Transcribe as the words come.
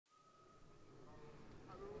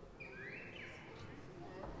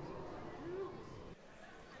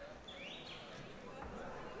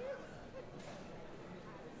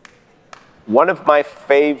One of my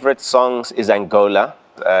favorite songs is Angola.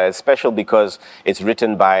 It's special because it's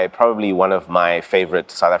written by probably one of my favorite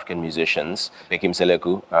South African musicians, Bheki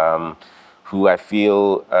Mseleku, who I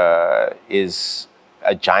feel is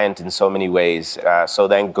a giant in so many ways. So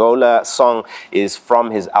the Angola song is from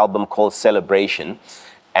his album called Celebration.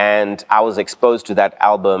 And I was exposed to that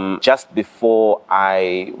album just before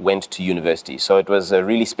I went to university. So it was a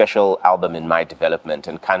really special album in my development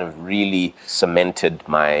and kind of really cemented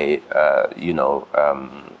my,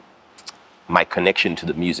 my connection to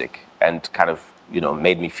the music and kind of,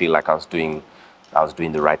 made me feel like I was doing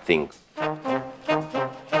the right thing.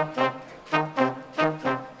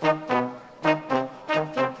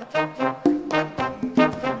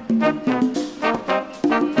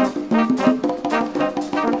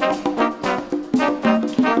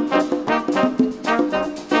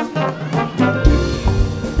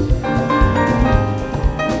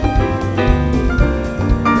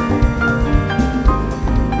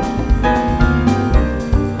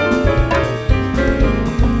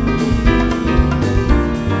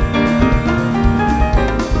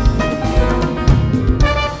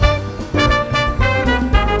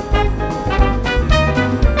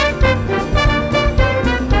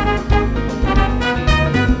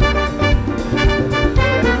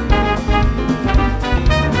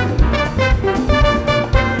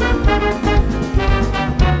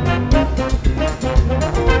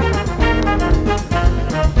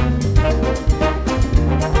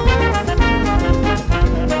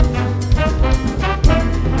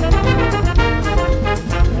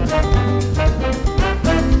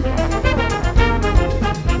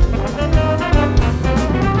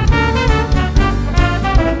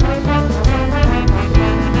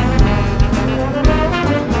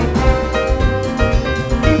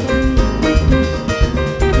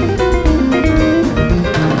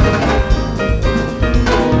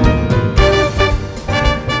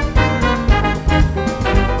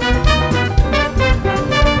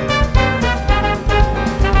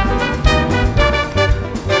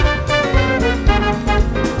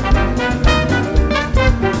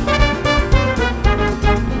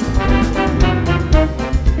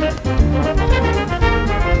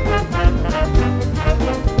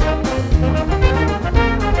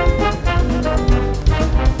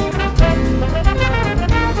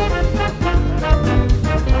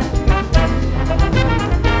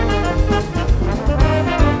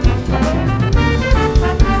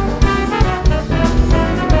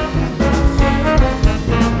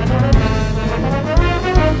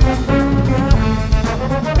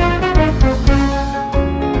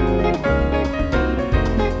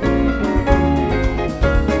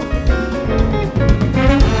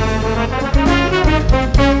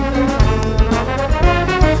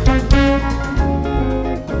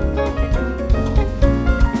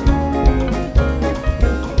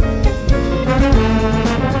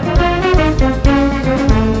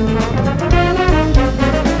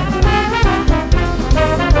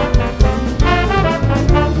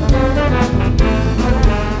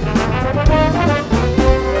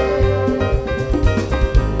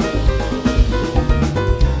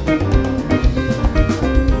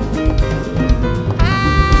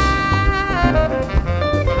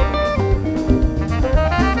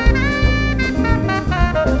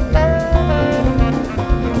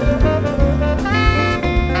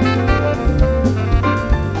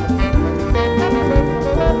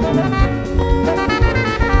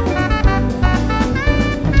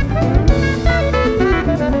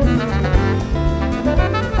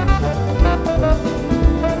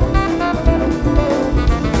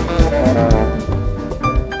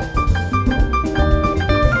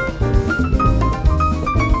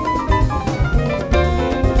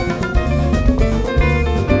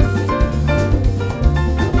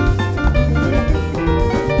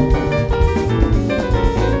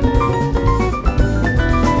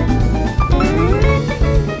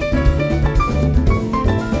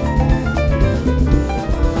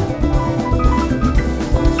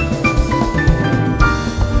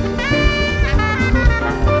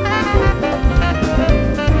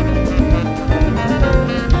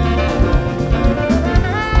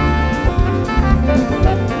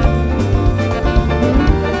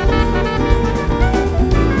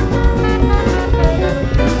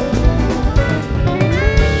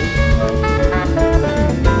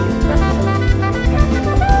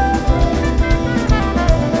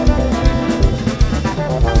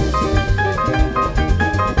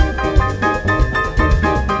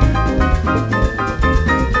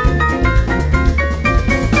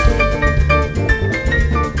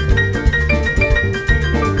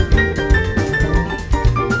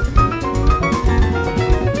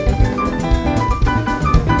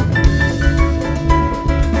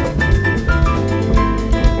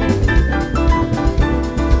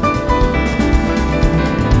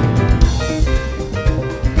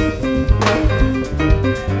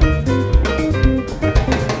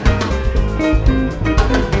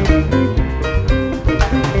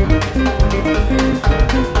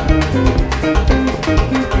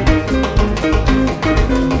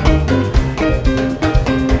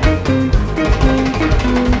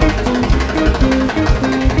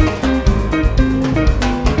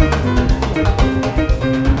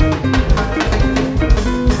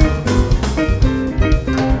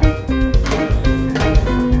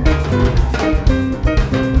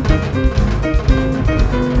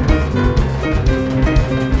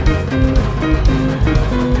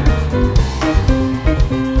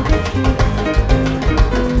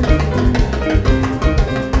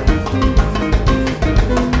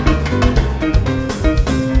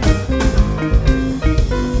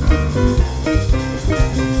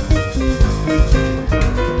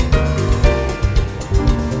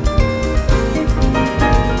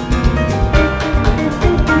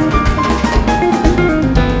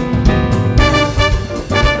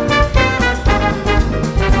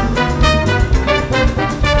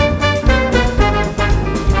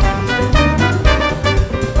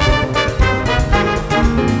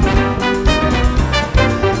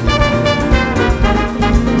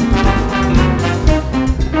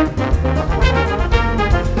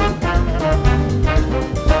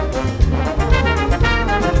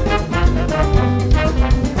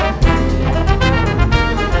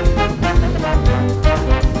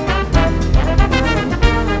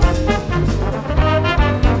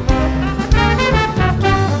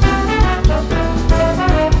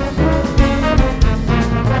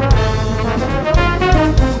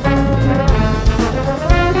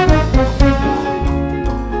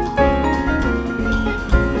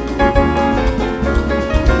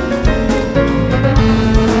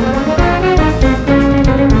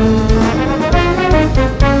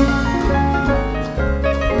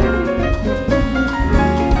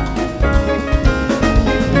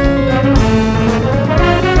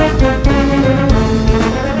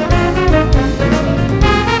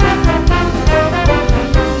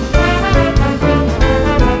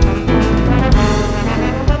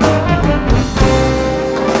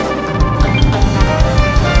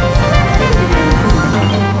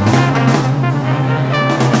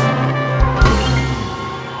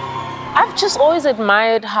 just always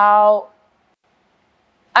admired how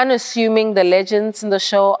unassuming the legends in the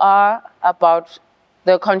show are about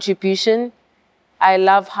their contribution. I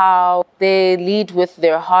love how they lead with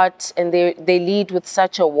their heart, and they lead with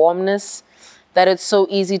such a warmness that it's so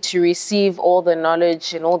easy to receive all the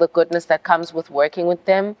knowledge and all the goodness that comes with working with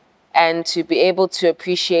them, and to be able to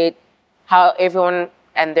appreciate how everyone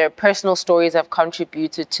and their personal stories have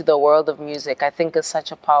contributed to the world of music, I think is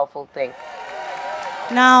such a powerful thing.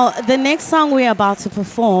 Now, the next song we're about to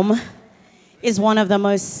perform is one of the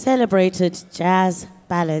most celebrated jazz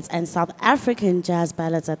ballads, and South African jazz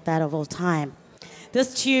ballads at that, of all time.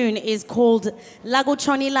 This tune is called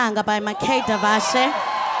Lakutshon Ilanga by MacKay Davashe,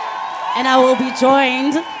 and I will be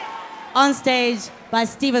joined on stage by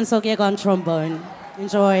Sokuyeka on trombone.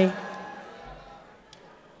 Enjoy.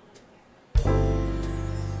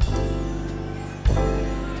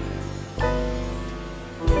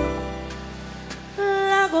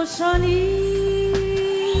 Lakutshon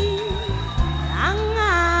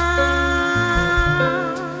Ilanga,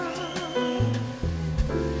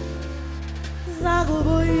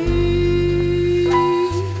 Zaguboy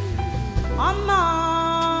Mama,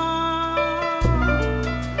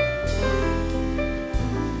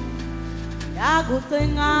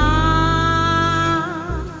 Yagutenga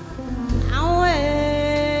Awe,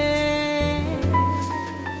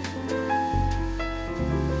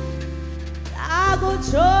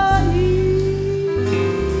 Lakutshon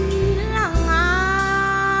Ilanga,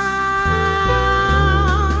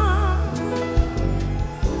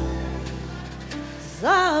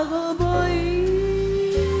 Zaguboy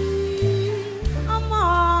Mama,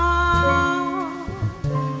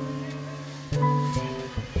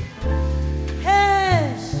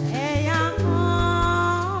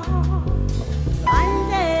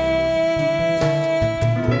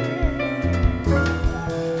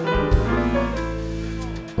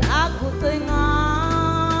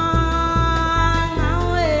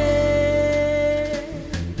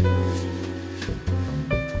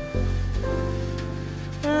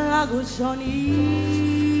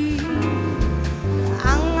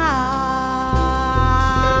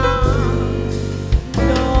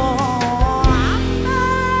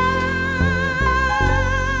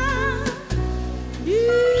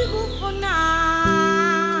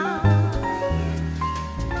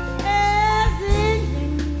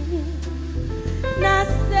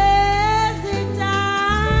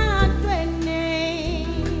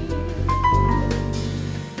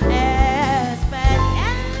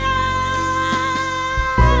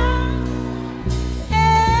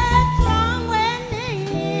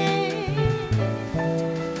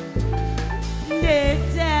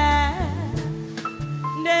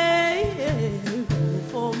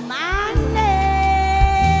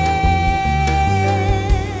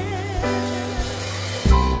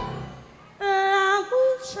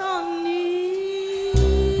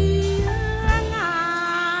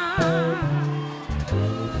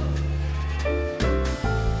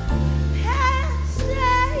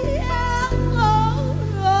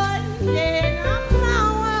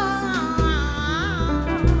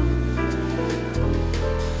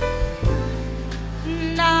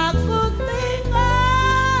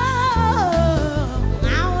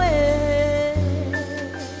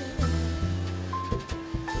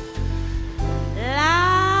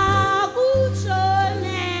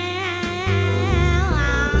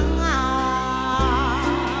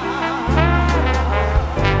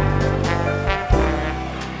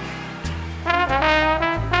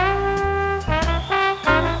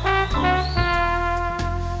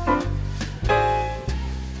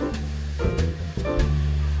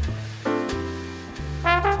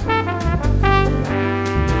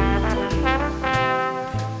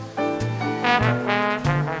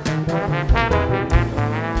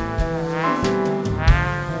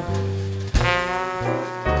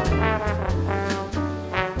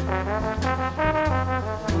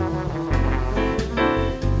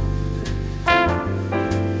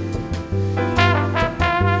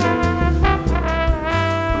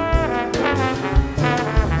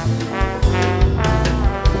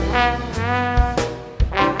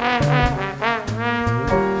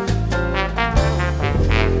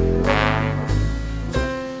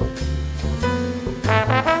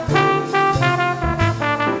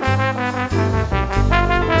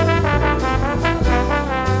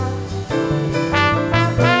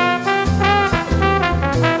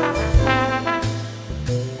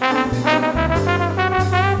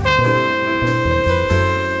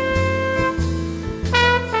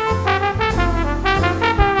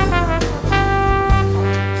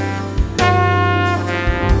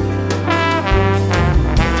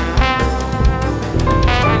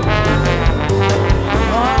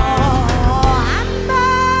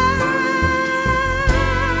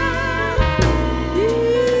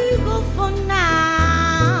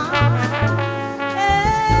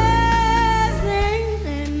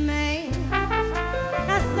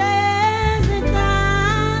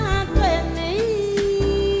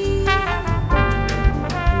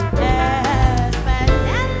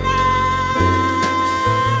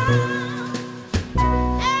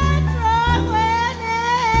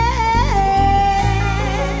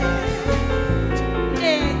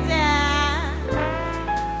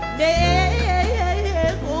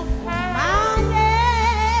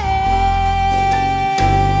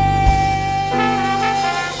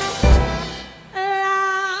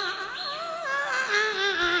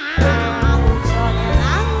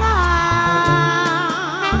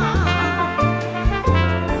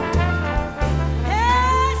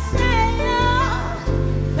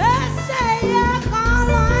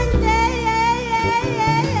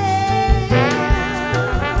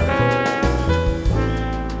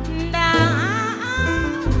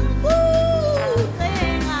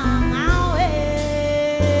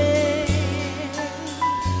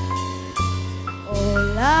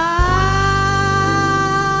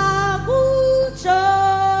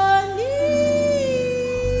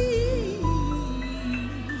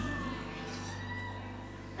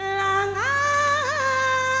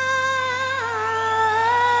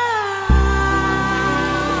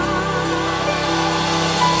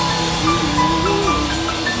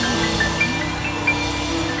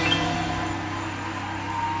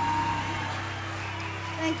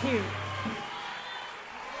 Thank you.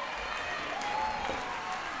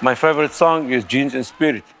 My favorite song is Jeans and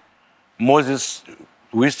Spirit. Moses,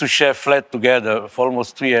 we used to share flat together for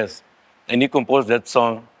almost 3 years, and he composed that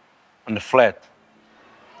song on the flat.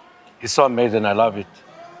 It's so amazing, I love it.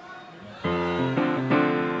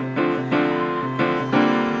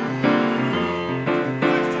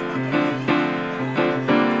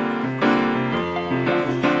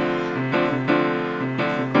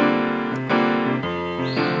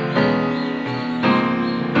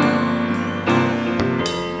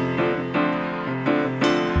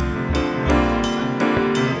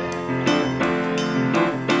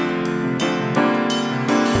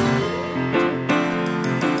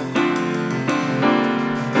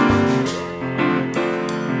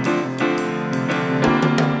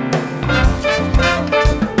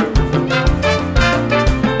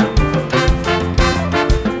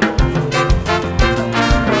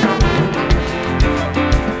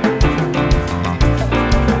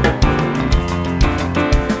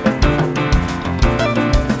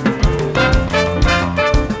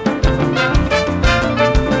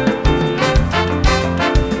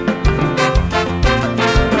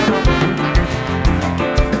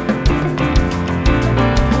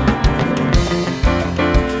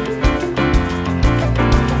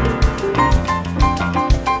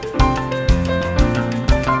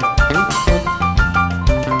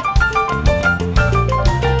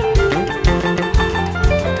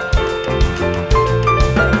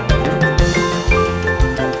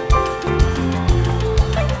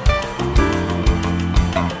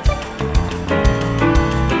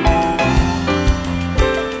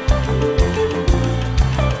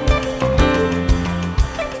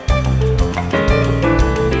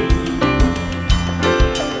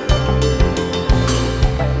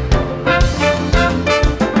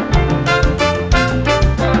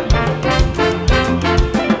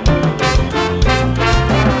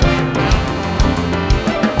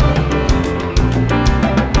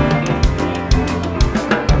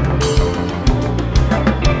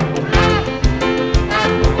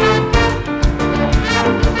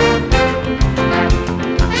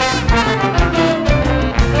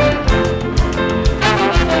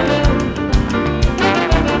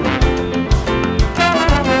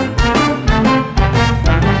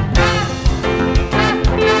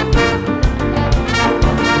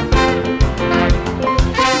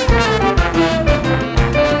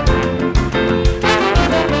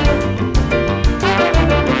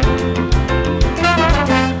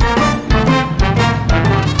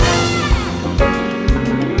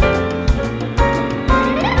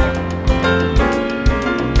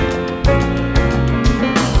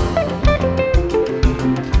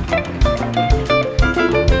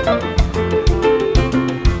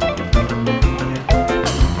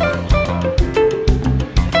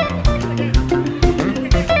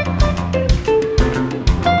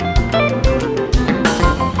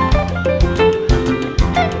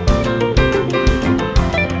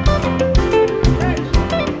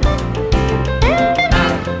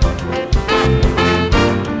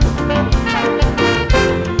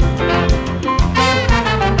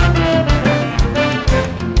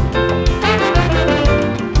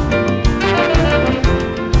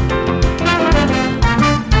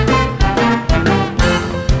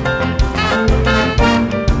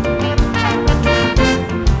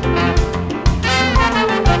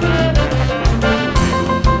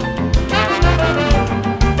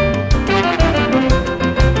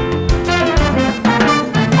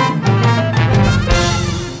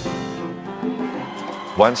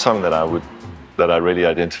 One song that I really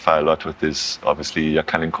identify a lot with is obviously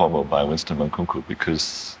Yakhal Inkomo by Winston Mankunku,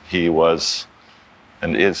 because he was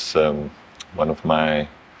and is one of my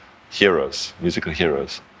heroes, musical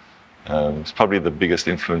heroes. It's probably the biggest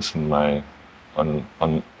influence in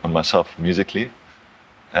on myself musically,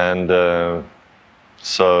 and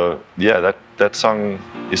so yeah, that song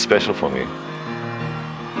is special for me.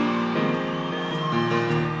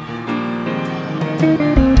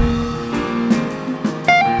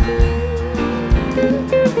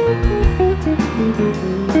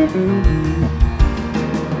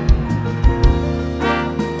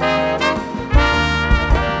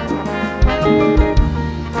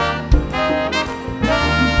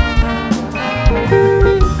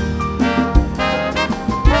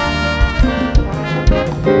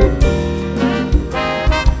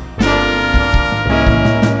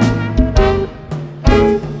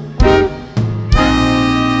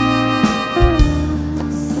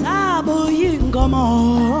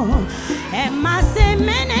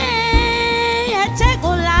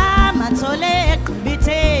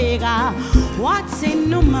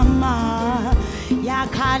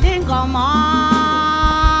 Yakhal Inkomo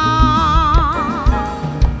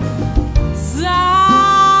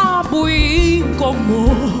Zabu Inkomo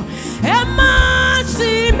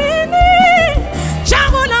Emasimini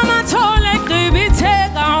Jangula matole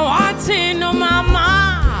kribiteka wati no mama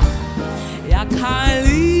Yakhal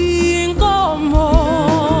Inkomo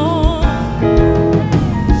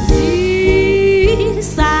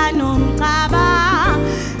Sisanomcaba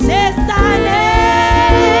sesale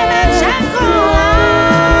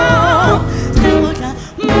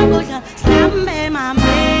Sambe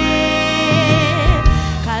mame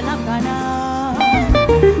kalakana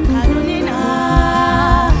kalunina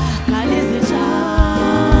kalizija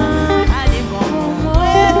kalibomo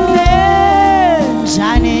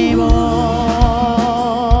janebo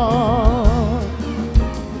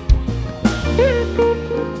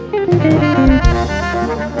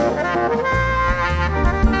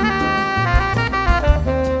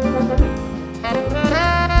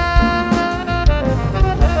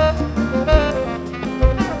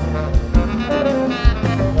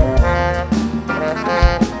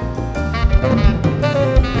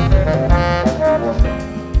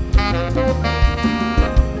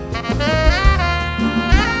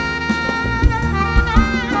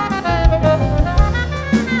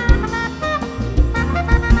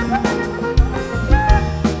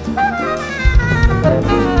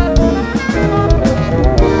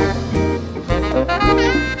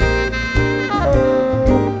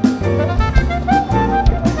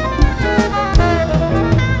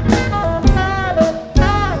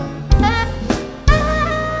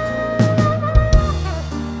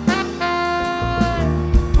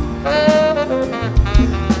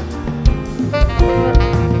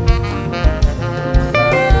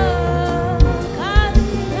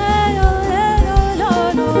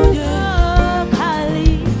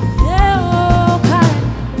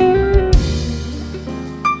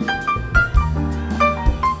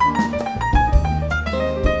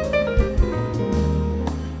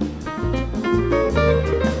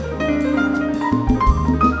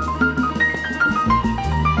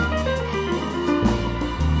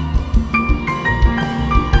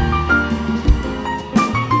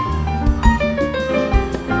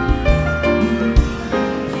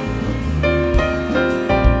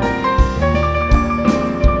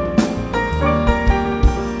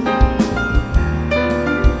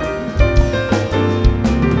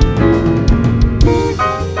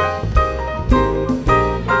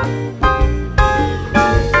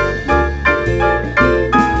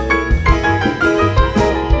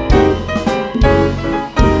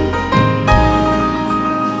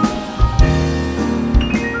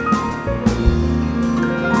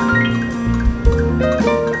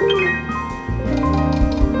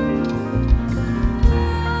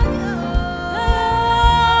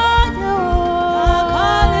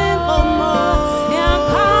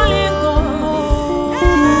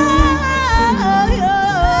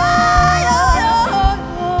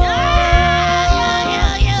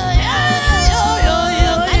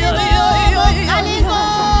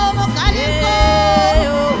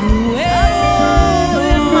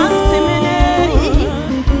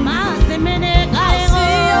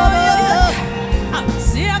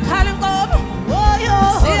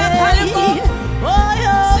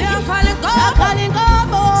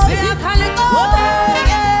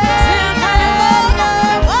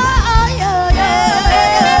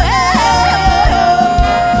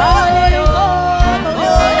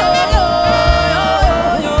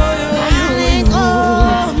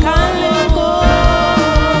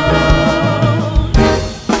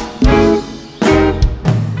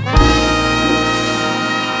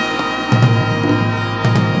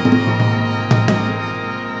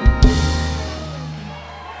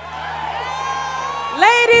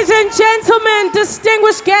Gentlemen,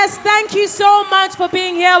 distinguished guests, thank you so much for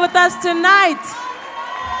being here with us tonight.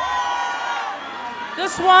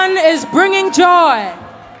 This one is bringing joy.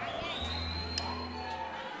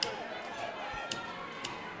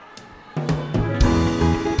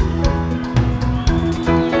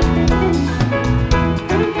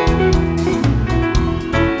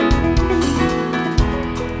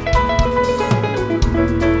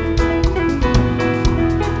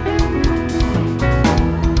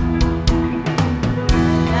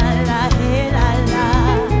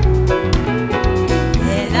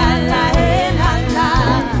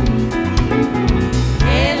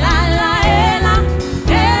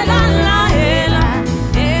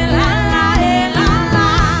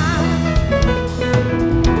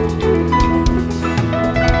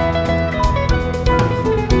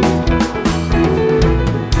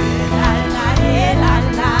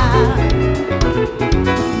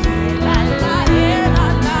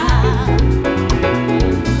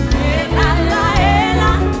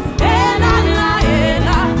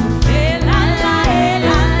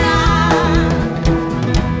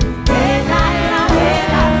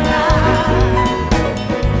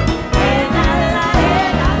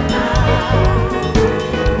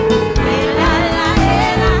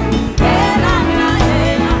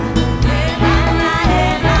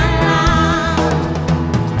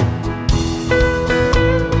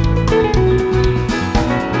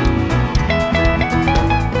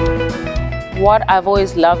 What I've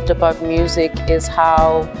always loved about music is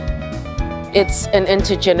how it's an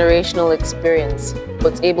intergenerational experience.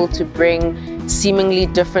 It's able to bring seemingly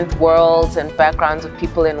different worlds and backgrounds of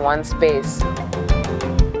people in one space.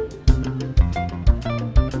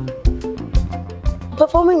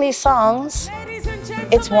 Performing these songs,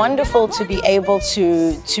 it's wonderful to be able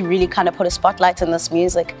to really kind of put a spotlight on this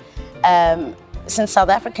music. Since South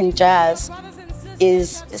African jazz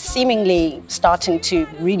is seemingly starting to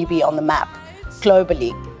really be on the map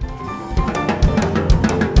globally.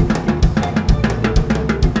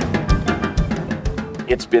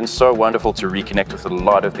 It's been so wonderful to reconnect with a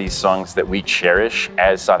lot of these songs that we cherish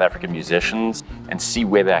as South African musicians and see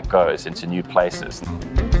where that goes into new places.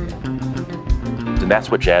 And that's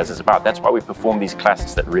what jazz is about. That's why we perform these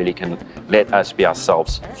classics that really can let us be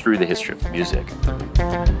ourselves through the history of music.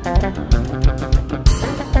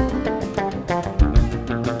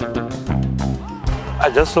 I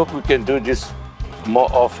just hope we can do this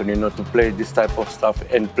more often, you know, to play this type of stuff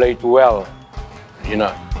and play it well, you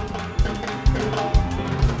know.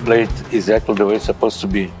 Play it exactly the way it's supposed to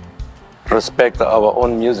be. Respect our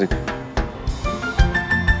own music.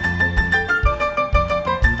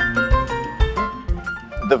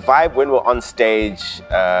 The vibe when we're on stage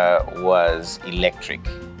was electric.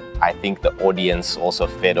 I think the audience also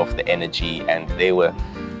fed off the energy and they were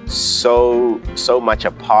so much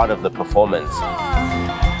a part of the performance.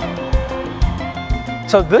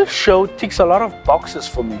 So this show ticks a lot of boxes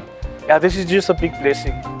for me. Yeah, this is just a big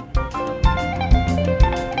blessing.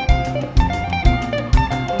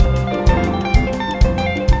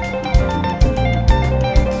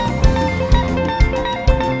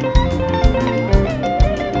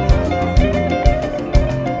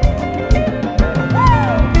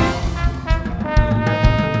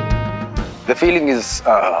 The feeling is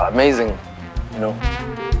amazing, you know.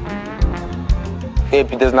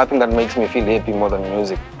 Happy, there's nothing that makes me feel happy more than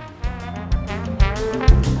music.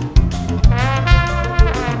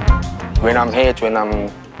 When I'm hurt, when I'm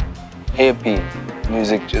happy,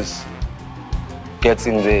 music just gets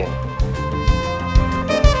in there.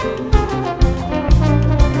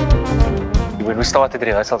 When we started the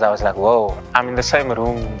rehearsals, I was like, whoa, I'm in the same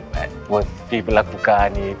room with people like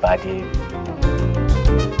Bokani, Buddy.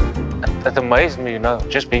 It amazed me, you know,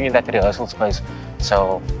 just being in that rehearsal space.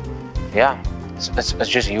 So, yeah, it's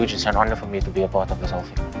just huge. It's an honor for me to be a part of this whole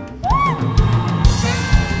thing.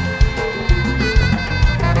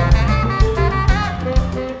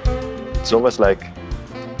 It's almost like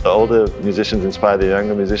the older musicians inspire the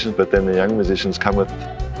younger musicians, but then the young musicians come with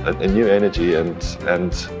a new energy,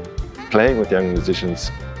 and playing with young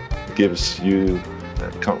musicians gives you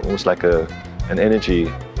almost like an energy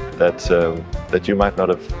that you might not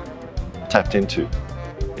have tapped into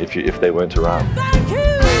if they weren't around.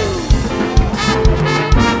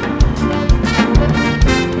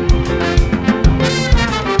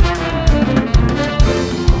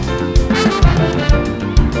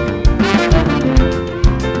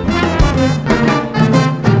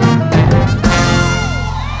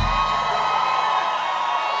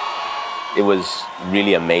 It was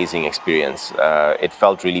really amazing experience. It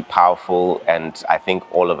felt really powerful, and I think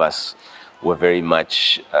all of us were very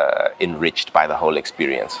much enriched by the whole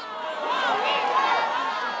experience.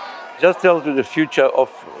 Just tells you the future of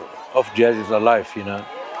jazz is alive, you know.